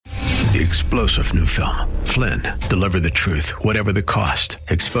The explosive new film, Flynn, Deliver the Truth, Whatever the Cost,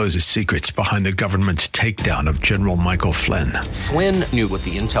 exposes secrets behind the government's takedown of General Michael Flynn. Flynn knew what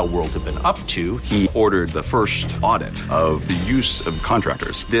the intel world had been up to. He ordered the first audit of the use of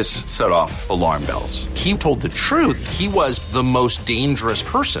contractors. This set off alarm bells. He told the truth. He was the most dangerous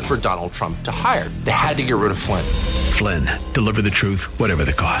person for Donald Trump to hire. They had to get rid of Flynn. Flynn, Deliver the Truth, Whatever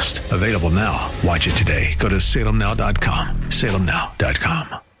the Cost. Available now. Watch it today. Go to salemnow.com.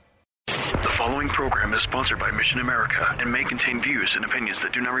 salemnow.com. The following program is sponsored by Mission America and may contain views and opinions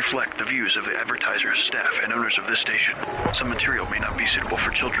that do not reflect the views of the advertisers, staff, and owners of this station. Some material may not be suitable for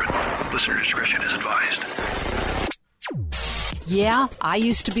children. Listener discretion is advised. Yeah, I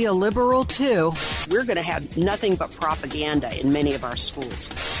used to be a liberal, too. We're going to have nothing but propaganda in many of our schools.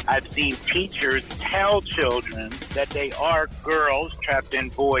 I've seen teachers tell children that they are girls trapped in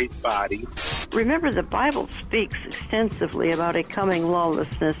boys' bodies. Remember, the Bible speaks extensively about a coming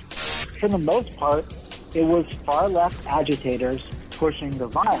lawlessness. For the most part, it was far-left agitators pushing the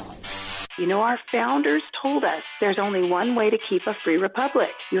violence. You know, our founders told us there's only one way to keep a free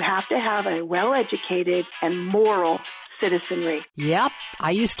republic. You have to have a well-educated and moral citizenry. Yep, I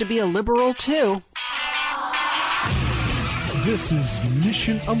used to be a liberal, too. This is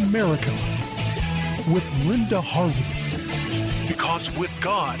Mission America with Linda Harvey. Because with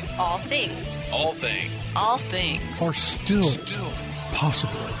God, all things are still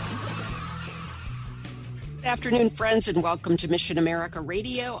possible. Good afternoon, friends, and welcome to Mission America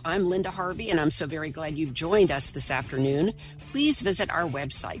Radio. I'm Linda Harvey, and I'm so very glad you've joined us this afternoon. Please visit our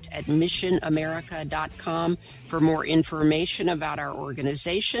website at missionamerica.com for more information about our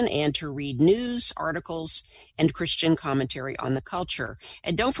organization and to read news, articles, and Christian commentary on the culture.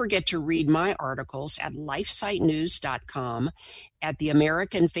 And don't forget to read my articles at lifesitenews.com, at the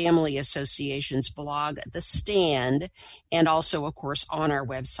American Family Association's blog, The Stand, and also, of course, on our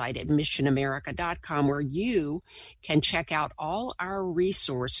website at missionamerica.com, where you can check out all our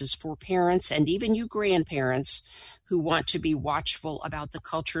resources for parents and even you grandparents who want to be watchful about the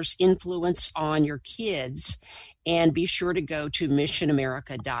culture's influence on your kids. And be sure to go to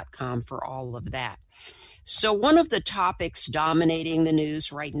missionamerica.com for all of that. So one of the topics dominating the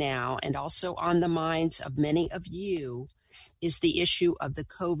news right now, and also on the minds of many of you, is the issue of the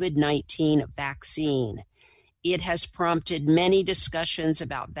COVID-19 vaccine. It has prompted many discussions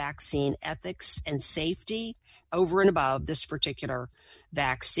about vaccine ethics and safety over and above this particular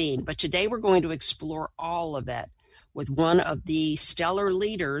vaccine. But today we're going to explore all of it with one of the stellar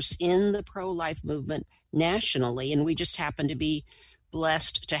leaders in the pro-life movement nationally, and we just happen to be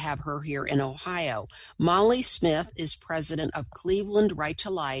blessed to have her here in Ohio. Molly Smith is president of Cleveland Right to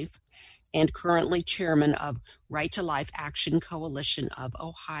Life and currently chairman of Right to Life Action Coalition of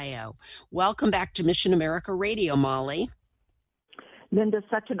Ohio. Welcome back to Mission America Radio, Molly. Linda,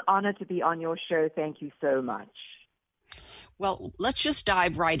 such an honor to be on your show. Thank you so much. Well, let's just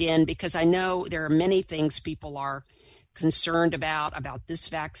dive right in because I know there are many things people are concerned about this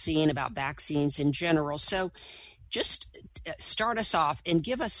vaccine, about vaccines in general. So just start us off and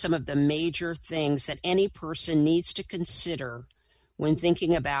give us some of the major things that any person needs to consider when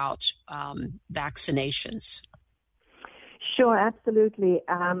thinking about vaccinations. Sure, absolutely.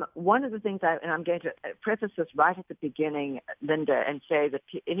 One of the things, and I'm going to preface this right at the beginning, Linda, and say that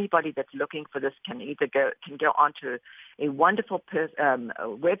anybody that's looking for this can go onto a wonderful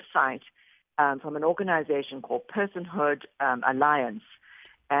website from an organization called Personhood Alliance.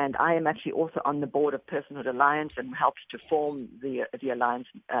 And I am actually also on the board of Personhood Alliance and helped to form the alliance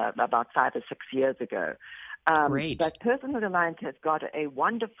about 5 or 6 years ago. Great. But Personhood Alliance has got a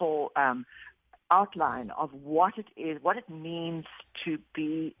wonderful outline of what it is, what it means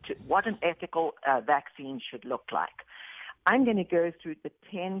what an ethical vaccine should look like. I'm going to go through the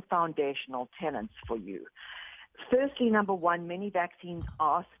 10 foundational tenets for you. Firstly, number one, many vaccines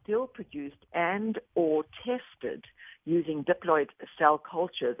are still produced and or tested using diploid cell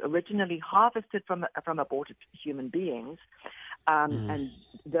cultures, originally harvested from aborted human beings, and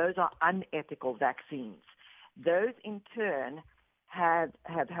those are unethical vaccines. Those, in turn, have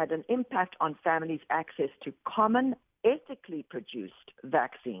had an impact on families' access to common, ethically produced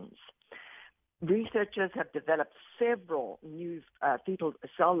vaccines. Researchers have developed several new fetal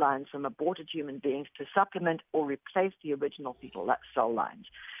cell lines from aborted human beings to supplement or replace the original fetal cell lines.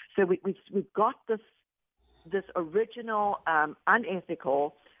 So we've got this original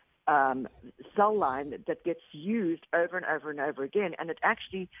unethical cell line that gets used over and over and over again, and it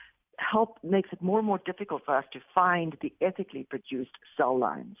actually makes it more and more difficult for us to find the ethically produced cell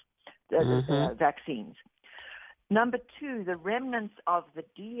lines, vaccines. Number two, the remnants of the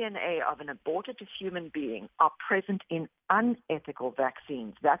DNA of an aborted human being are present in unethical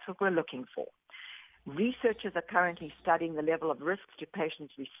vaccines. That's what we're looking for. Researchers are currently studying the level of risks to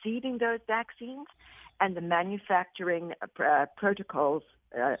patients receiving those vaccines and the manufacturing protocols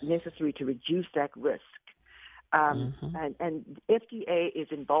necessary to reduce that risk. And FDA is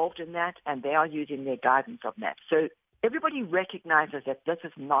involved in that, and they are using their guidance on that. So everybody recognizes that this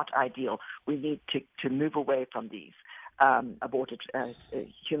is not ideal. We need to move away from these aborted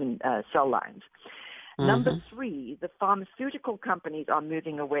human cell lines. Number three, the pharmaceutical companies are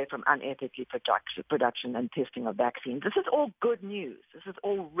moving away from unethically production and testing of vaccines. This is all good news. This is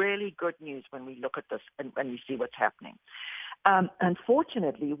all really good news when we look at this and when we see what's happening.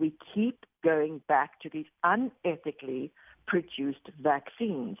 Unfortunately, we keep going back to these unethically produced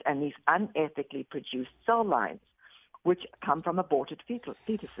vaccines and these unethically produced cell lines, which come from aborted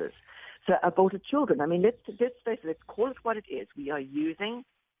fetuses. So aborted children. I mean, let's face it, let's call it what it is. We are using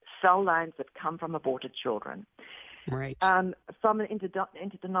cell lines that come from aborted children. Right. From an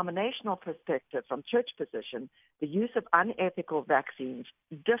interdenominational perspective, from church position, the use of unethical vaccines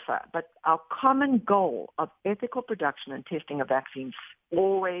differ, but our common goal of ethical production and testing of vaccines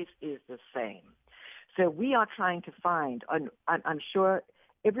always is the same. So we are trying to find, I'm sure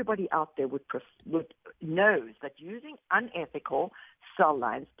everybody out there knows that using unethical cell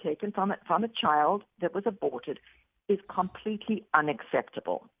lines taken from a child that was aborted is completely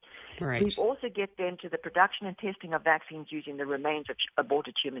unacceptable. Right. We also get then to the production and testing of vaccines using the remains of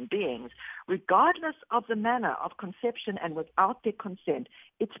aborted human beings. Regardless of the manner of conception and without their consent,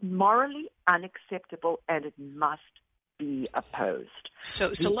 it's morally unacceptable and it must be opposed.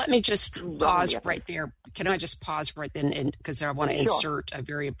 So let me just pause right there. Can I just pause right then? Because I want to insert a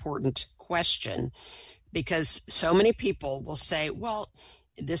very important question, because so many people will say, well,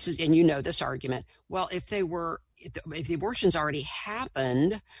 this is, and you know this argument, well, if the abortion's already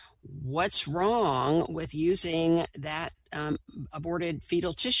happened, what's wrong with using that aborted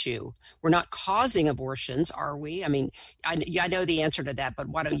fetal tissue? We're not causing abortions, are we? I mean, I know the answer to that, but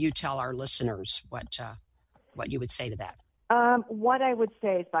why don't you tell our listeners what you would say to that? What I would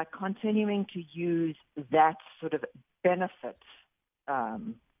say is by continuing to use that sort of benefit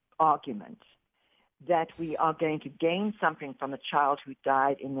argument that we are going to gain something from a child who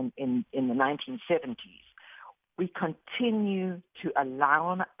died in the 1970s. We continue to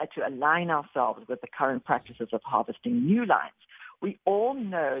align ourselves with the current practices of harvesting new lines. We all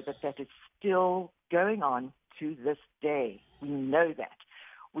know that is still going on to this day. We know that.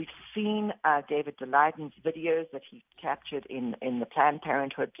 We've seen David Daleidens' videos that he captured in the Planned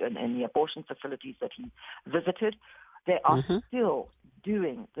Parenthood and in the abortion facilities that he visited. They are still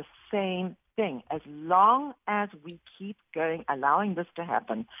doing the same thing. As long as we keep going, allowing this to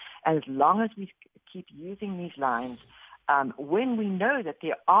happen, as long as we keep using these lines, when we know that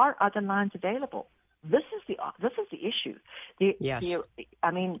there are other lines available, this is the issue.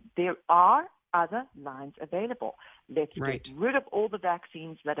 There are other lines available. Let's get rid of all the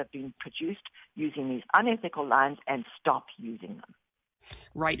vaccines that have been produced using these unethical lines and stop using them.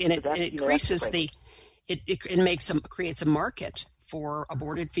 Right, and it increases it creates a market for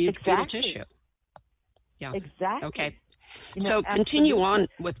aborted fetal tissue. Yeah. Exactly. Okay. So continue on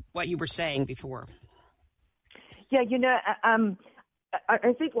with what you were saying before. Yeah,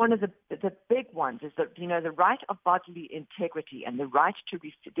 I think one of the big ones is that the right of bodily integrity and the right to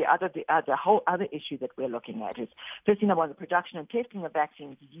the whole other issue that we're looking at is first, the production and testing of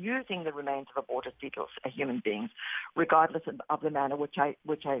vaccines using the remains of aborted fetal human beings, regardless of the manner which I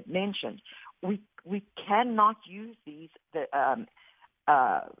mentioned. We cannot use these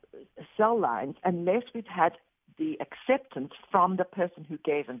cell lines unless we've had the acceptance from the person who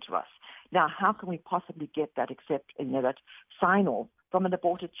gave them to us. Now, how can we possibly get that that sign-off from an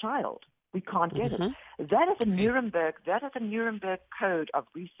aborted child? We can't get it. That is a Nuremberg Code of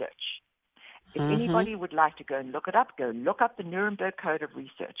Research. If anybody would like to go and look it up, go look up the Nuremberg Code of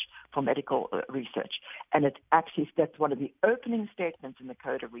Research for medical research. And that's one of the opening statements in the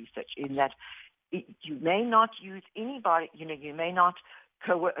Code of Research, in that you may not use anybody, you may not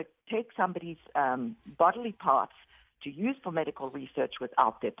take somebody's bodily parts to use for medical research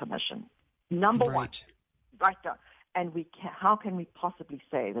without their permission. Number one, right there. And how can we possibly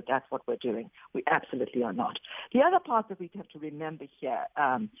say that that's what we're doing? We absolutely are not. The other part that we have to remember here,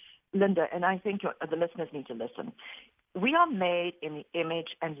 Linda, and I think the listeners need to listen, we are made in the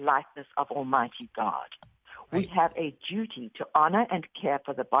image and likeness of Almighty God. We have a duty to honor and care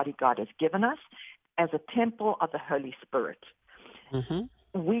for the body God has given us as a temple of the Holy Spirit.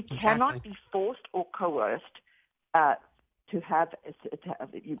 We cannot be forced or coerced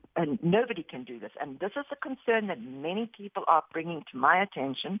and nobody can do this. And this is a concern that many people are bringing to my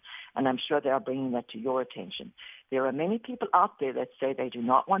attention, and I'm sure they are bringing that to your attention. There are many people out there that say they do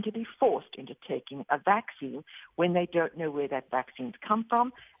not want to be forced into taking a vaccine when they don't know where that vaccine's come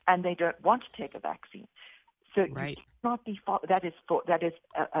from, and they don't want to take a vaccine. So right. You cannot be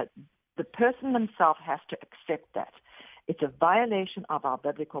the person themselves has to accept that. It's a violation of our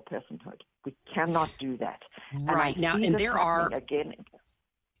biblical personhood. We cannot do that. Right. Now, and there are again.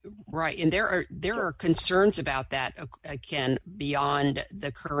 Right, and there are concerns about that, again, beyond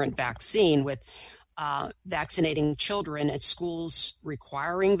the current vaccine, with vaccinating children at schools,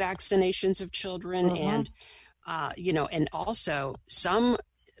 requiring vaccinations of children, and and also some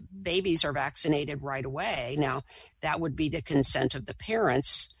babies are vaccinated right away. Now, that would be the consent of the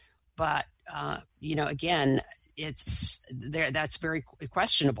parents, but again, it's there. That's very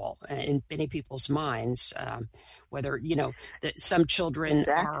questionable in many people's minds. Whether that some children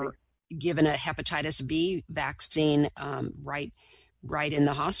are given a hepatitis B vaccine right in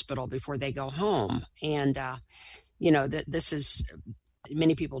the hospital before they go home, and this is,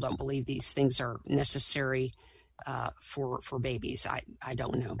 many people don't believe these things are necessary for babies. I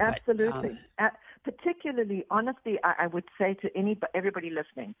don't know. Absolutely, particularly, honestly, I would say to everybody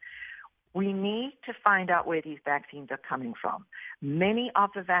listening, we need to find out where these vaccines are coming from. Many of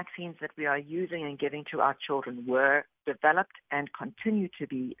the vaccines that we are using and giving to our children were developed and continue to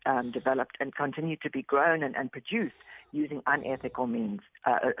be developed and continue to be grown and produced using unethical means,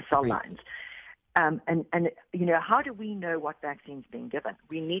 cell lines. And how do we know what vaccines being given?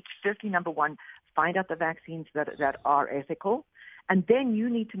 We need to, firstly, number one, find out the vaccines that are ethical. And then you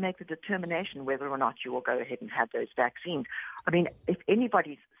need to make the determination whether or not you will go ahead and have those vaccines. I mean, if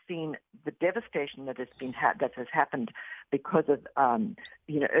anybody's seen the devastation that has happened because of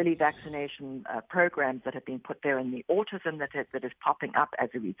early vaccination programs that have been put there, and the autism that is popping up as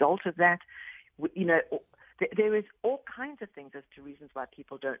a result of that, there is all kinds of things as to reasons why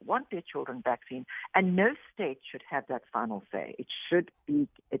people don't want their children vaccinated, and no state should have that final say. It should be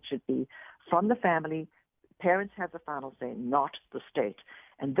from the family. Parents have the final say, not the state.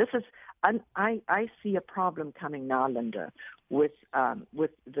 And this is, I see a problem coming now, Linda, with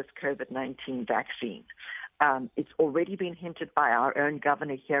this COVID-19 vaccine. It's already been hinted by our own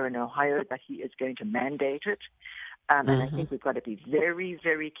governor here in Ohio that he is going to mandate it. And I think we've got to be very,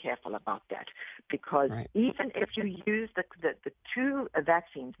 very careful about that, because even if you use the two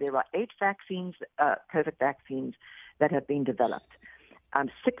vaccines, there are 8 vaccines, COVID vaccines, that have been developed.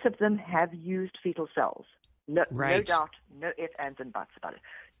 6 of them have used fetal cells. No doubt, no ifs, ands, and buts about it.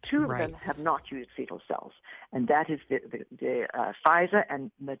 2 of them have not used fetal cells, and that is the Pfizer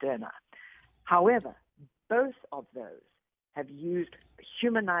and Moderna. However, both of those have used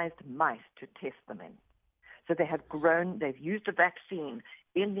humanized mice to test them in. So they've used a vaccine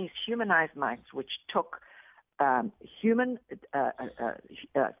in these humanized mice, which took human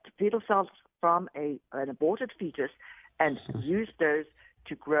fetal cells from an aborted fetus and used those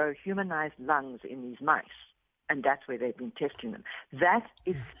to grow humanized lungs in these mice. And that's where they've been testing them. That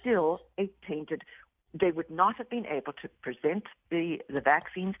is still a tainted. They would not have been able to present the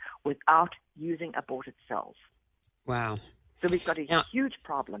vaccines without using aborted cells. Wow. So we've got a huge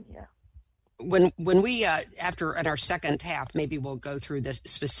problem here. When we, after in our second half, maybe we'll go through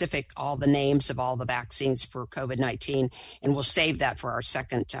all the names of all the vaccines for COVID-19, and we'll save that for our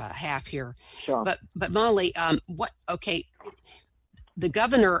second half here. Sure. But Molly, the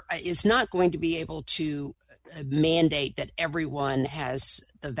governor is not going to be able to mandate that everyone has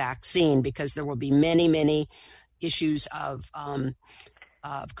the vaccine, because there will be many, many issues of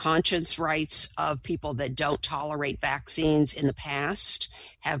conscience rights of people that don't tolerate vaccines in the past,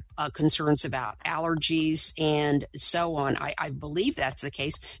 have concerns about allergies and so on. I believe that's the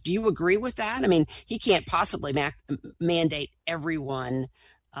case. Do you agree with that? I mean, he can't possibly mandate everyone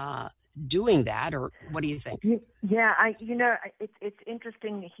doing that, or what do you think? Yeah, it's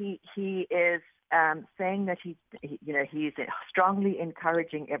interesting. He is saying that he's strongly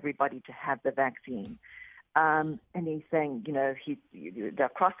encouraging everybody to have the vaccine. And he's saying, they'll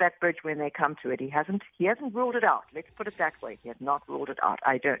cross that bridge when they come to it. He hasn't ruled it out. Let's put it that way. He has not ruled it out.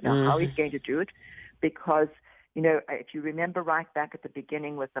 I don't know how he's going to do it, because, if you remember right back at the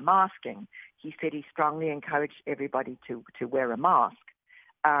beginning with the masking, he said he strongly encouraged everybody to wear a mask.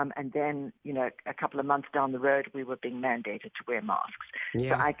 And then, a couple of months down the road, we were being mandated to wear masks.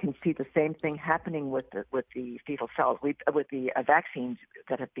 Yeah. So I can see the same thing happening with the fetal cells, with the vaccines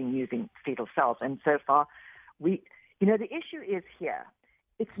that have been using fetal cells. And so far, the issue is here.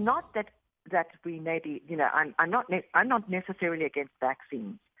 It's not that we maybe, I'm not necessarily against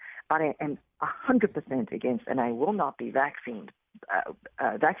vaccines. but I am 100% against, and I will not be vaccinated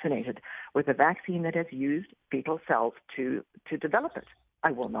with a vaccine that has used fetal cells to develop it.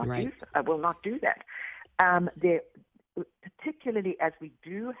 I will not do that. Particularly as we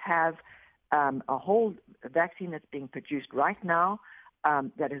do have a whole vaccine that's being produced right now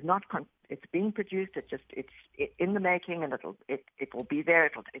that is not. It's being produced. It's in the making, and it will be there.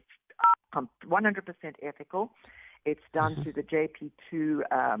 It's 100% ethical. It's done through the JP2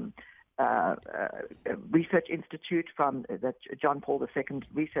 Research Institute from the John Paul II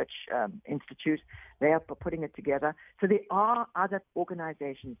Research Institute. They are putting it together. So there are other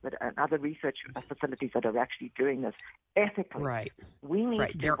organizations and other research facilities that are actually doing this ethically. Right. We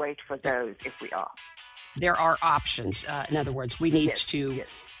need to wait for those if we are. There are options. In other words, we need to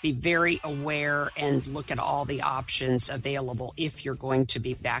be very aware and look at all the options available if you're going to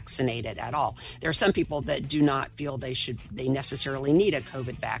be vaccinated at all. There are some people that do not feel they necessarily need a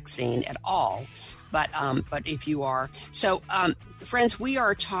COVID vaccine at all. But if you are. So, friends, we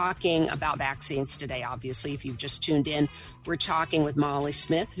are talking about vaccines today, obviously. If you've just tuned in, we're talking with Molly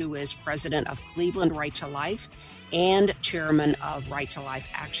Smith, who is president of Cleveland Right to Life and chairman of Right to Life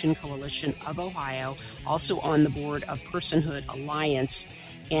Action Coalition of Ohio, also on the board of Personhood Alliance.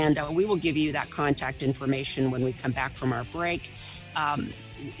 And we will give you that contact information when we come back from our break.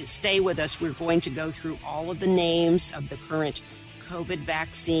 Stay with us. We're going to go through all of the names of the current COVID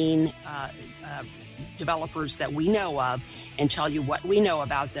vaccine developers that we know of and tell you what we know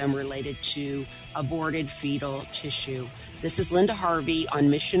about them related to aborted fetal tissue. This is Linda Harvey on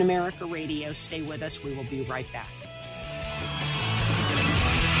Mission America Radio. Stay with us. We will be right back.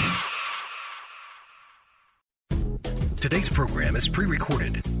 Today's program is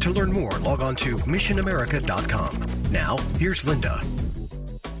pre-recorded. To learn more, log on to missionamerica.com. Now, here's Linda.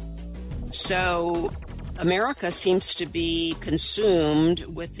 So, America seems to be consumed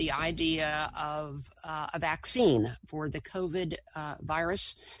with the idea of a vaccine for the COVID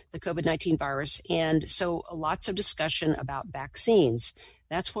virus, the COVID-19 virus. And so lots of discussion about vaccines.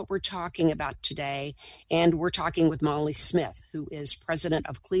 That's what we're talking about today. And we're talking with Molly Smith, who is president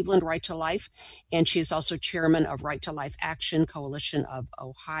of Cleveland Right to Life. And she is also chairman of Right to Life Action Coalition of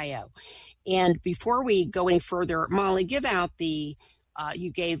Ohio. And before we go any further, Molly, give out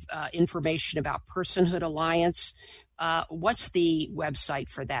you gave information about Personhood Alliance. What's the website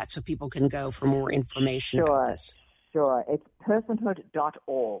for that so people can go for more information about this? Sure. It's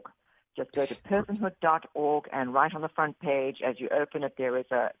personhood.org. Just go to personhood.org, and right on the front page, as you open it, there is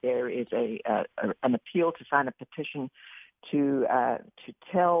an appeal to sign a petition to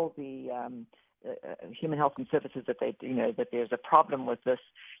tell the Human Health and Services that that there's a problem with this.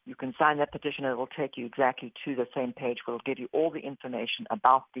 You can sign that petition, and it will take you exactly to the same page where it'll give you all the information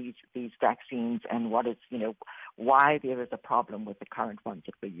about these vaccines and what is why there is a problem with the current ones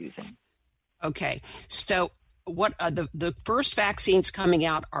that we're using. Okay, so what the first vaccines coming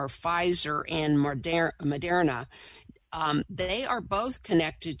out are Pfizer and Moderna. They are both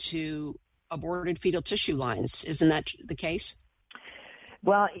connected to aborted fetal tissue lines. Isn't that the case?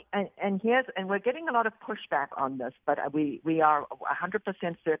 Well, and we're getting a lot of pushback on this, but we are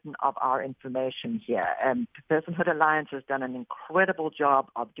 100% certain of our information here. And Personhood Alliance has done an incredible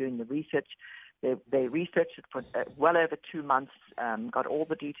job of doing the research. They researched it for well over 2 months, got all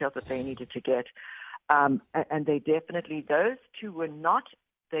the details that they needed to get. And they definitely, those two were not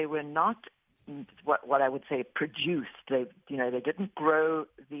what I would say produced. They didn't grow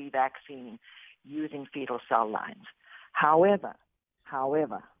the vaccine using fetal cell lines. However,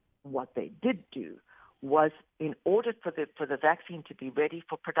 what they did do was, in order for the vaccine to be ready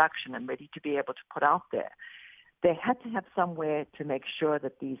for production and ready to be able to put out there, they had to have somewhere to make sure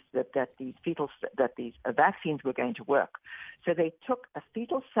that these vaccines were going to work. So they took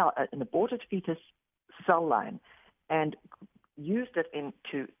an aborted fetus cell line and used it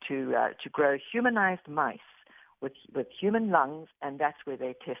to grow humanized mice with human lungs, and that's where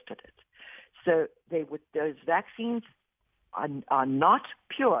they tested it. So those vaccines are not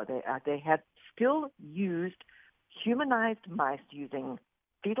pure. They had still used humanized mice using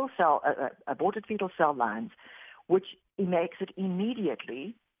aborted fetal cell lines, which makes it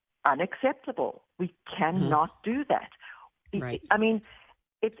immediately unacceptable. We cannot do that. Right. I mean,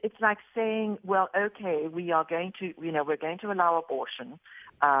 it's like saying, well, okay, we're going to allow abortion,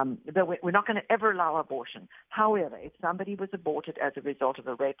 but we're not going to ever allow abortion. However, if somebody was aborted as a result of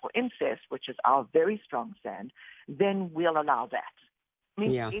a rape or incest, which is our very strong stand, then we'll allow that. I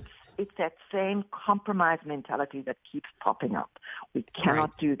mean, it's that same compromise mentality that keeps popping up. We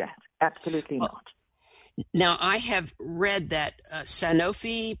cannot do that. Absolutely not. Now, I have read that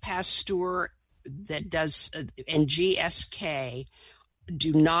Sanofi Pasteur that does and GSK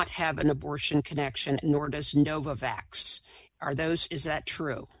do not have an abortion connection, nor does Novavax. Is that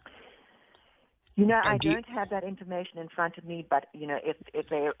true? I don't have that information in front of me, but if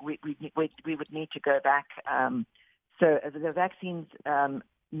we would need to go back. So the vaccines, I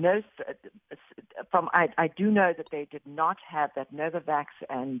do know that they did not have that Novavax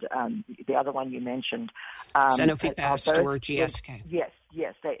and the other one you mentioned, Sanofi Pasteur, GSK. Yes,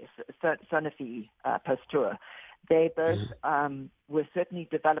 Sanofi Pasteur. They both were certainly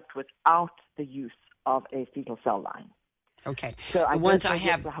developed without the use of a fetal cell line. Okay. So the ones I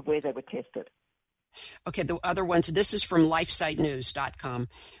have where they were tested. Okay, the other ones, this is from lifesitenews.com.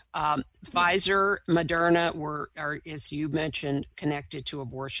 Pfizer, Moderna are, as you mentioned, connected to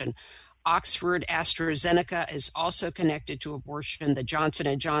abortion. Oxford AstraZeneca is also connected to abortion. The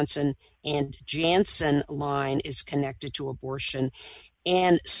Johnson & Johnson and Janssen line is connected to abortion.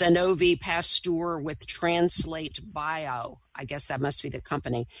 And Sanofi Pasteur with Translate Bio, I guess that must be the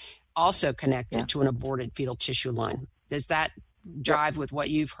company, also connected to an aborted fetal tissue line. Does that jive with what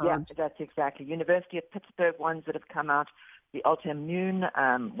you've heard? Yeah, that's exactly. University of Pittsburgh ones that have come out. The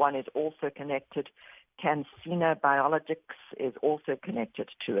Altimmune one is also connected. CanSino Biologics is also connected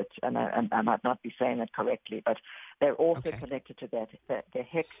to it, and I might not be saying that correctly, but they're also connected to that. The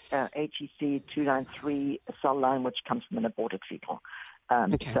HEC HEC 293 cell line, which comes from an aborted fetal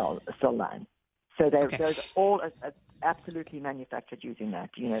cell line. So those are all absolutely manufactured using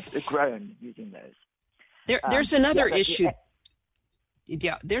that. Grown using those. There's another issue.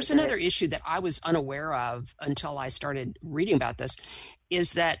 There's another issue that I was unaware of until I started reading about this,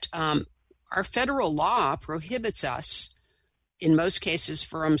 is that our federal law prohibits us, in most cases,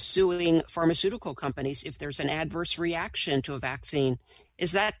 from suing pharmaceutical companies if there's an adverse reaction to a vaccine.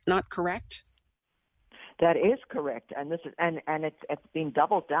 Is that not correct? That is correct, and it's been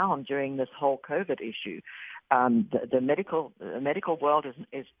doubled down during this whole COVID issue. The medical world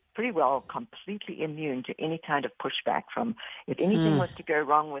is pretty well completely immune to any kind of pushback from, if anything was to go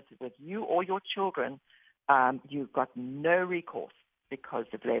wrong with you or your children, you've got no recourse because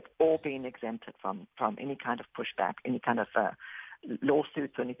they've all been exempted from any kind of pushback, any kind of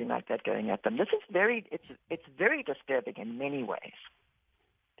lawsuits or anything like that going at them. This is it's very disturbing in many ways.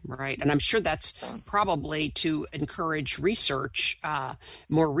 Right, and I'm sure that's probably to encourage research,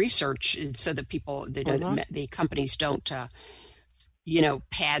 more research, so that people, the companies don't,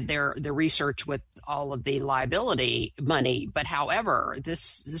 pad their research with all of the liability money. But however,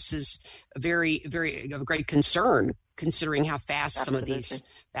 this is a very, very of great concern, considering how fast some of these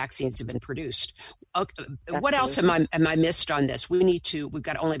vaccines have been produced. Okay, what else am I missed on this? We've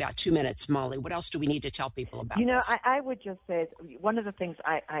got only about 2 minutes, Molly. What else do we need to tell people about this? I would just say one of the things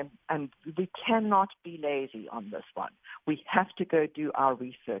we cannot be lazy on this one. We have to go do our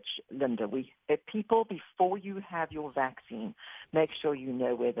research, Linda. People, before you have your vaccine, make sure you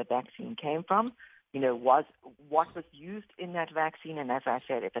know where the vaccine came from. What was used in that vaccine, and as I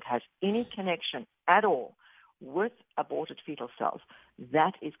said, if it has any connection at all with aborted fetal cells,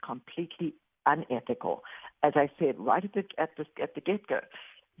 that is completely unethical. As I said right at the get-go,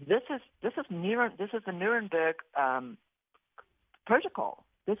 this is the Nuremberg protocol.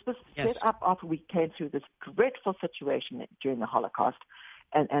 This was set up after we came through this dreadful situation during the Holocaust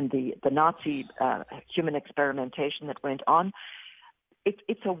and the Nazi human experimentation that went on.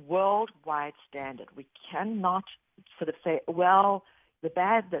 It's a worldwide standard. We cannot sort of say, well,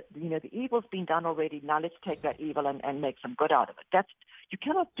 the evil's been done already. Now let's take that evil and make some good out of it. You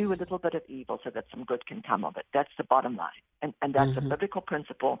cannot do a little bit of evil so that some good can come of it. That's the bottom line, and that's a biblical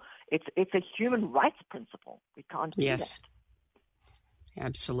principle. It's a human rights principle. We can't do that.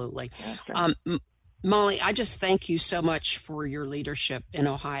 Absolutely. Molly, I just thank you so much for your leadership in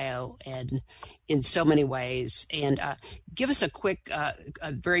Ohio and in so many ways. And give us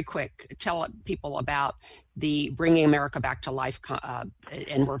very quick, tell people about the Bringing America Back to Life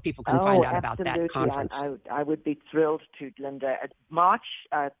and where people can find out about that conference. I would be thrilled to, Linda. March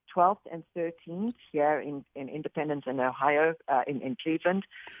 12th and 13th here in Independence in Ohio, in Cleveland,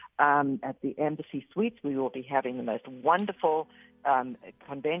 at the Embassy Suites. We will be having the most wonderful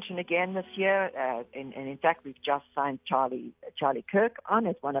convention again this year, and in fact, we've just signed Charlie Kirk on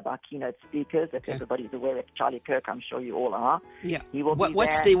as one of our keynote speakers. If everybody's aware of Charlie Kirk, I'm sure you all are. Yeah.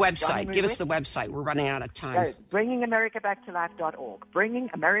 What's the website? Give us the website. We're running out of time. BringingAmericaBackToLife.org.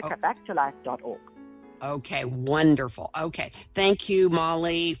 BringingAmericaBackToLife.org. Okay, wonderful. Okay, thank you,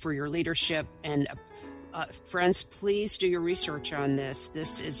 Molly, for your leadership. And friends, please do your research on this.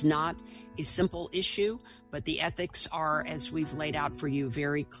 This is not a simple issue, but the ethics are, as we've laid out for you,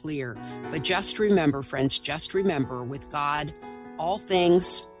 very clear. But just remember, friends, with God, all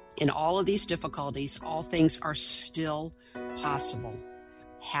things, in all of these difficulties, all things are still possible.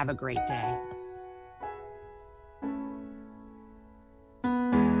 Have a great day.